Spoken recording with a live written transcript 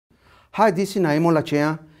Hi, this is Naim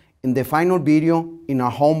Olachea. In the final video in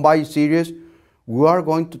our home buy series, we are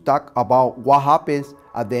going to talk about what happens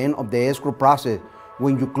at the end of the escrow process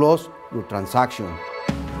when you close your transaction.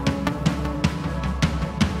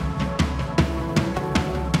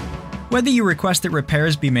 Whether you request that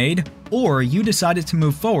repairs be made, or you decided to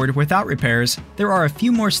move forward without repairs, there are a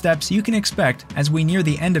few more steps you can expect as we near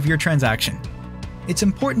the end of your transaction. It's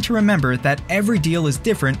important to remember that every deal is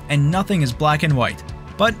different and nothing is black and white.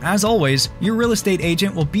 But as always, your real estate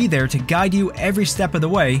agent will be there to guide you every step of the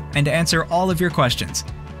way and answer all of your questions.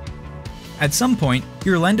 At some point,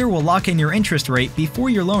 your lender will lock in your interest rate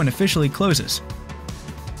before your loan officially closes.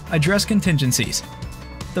 Address contingencies.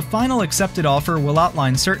 The final accepted offer will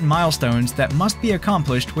outline certain milestones that must be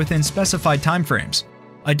accomplished within specified timeframes.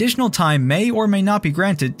 Additional time may or may not be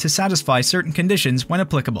granted to satisfy certain conditions when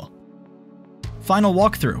applicable. Final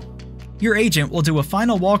walkthrough. Your agent will do a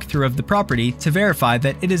final walkthrough of the property to verify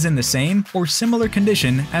that it is in the same or similar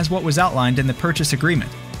condition as what was outlined in the purchase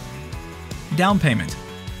agreement. Down payment.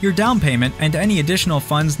 Your down payment and any additional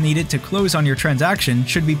funds needed to close on your transaction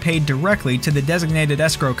should be paid directly to the designated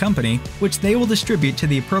escrow company, which they will distribute to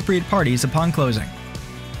the appropriate parties upon closing.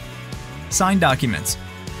 Sign documents.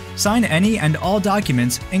 Sign any and all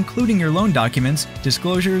documents, including your loan documents,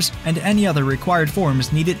 disclosures, and any other required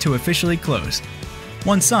forms needed to officially close.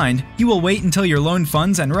 Once signed, you will wait until your loan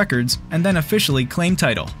funds and records, and then officially claim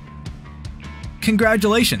title.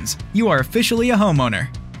 Congratulations! You are officially a homeowner!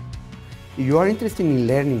 If you are interested in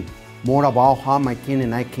learning more about how my team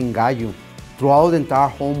and I can guide you throughout the entire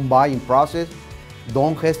home buying process,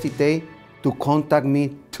 don't hesitate to contact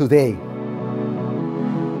me today.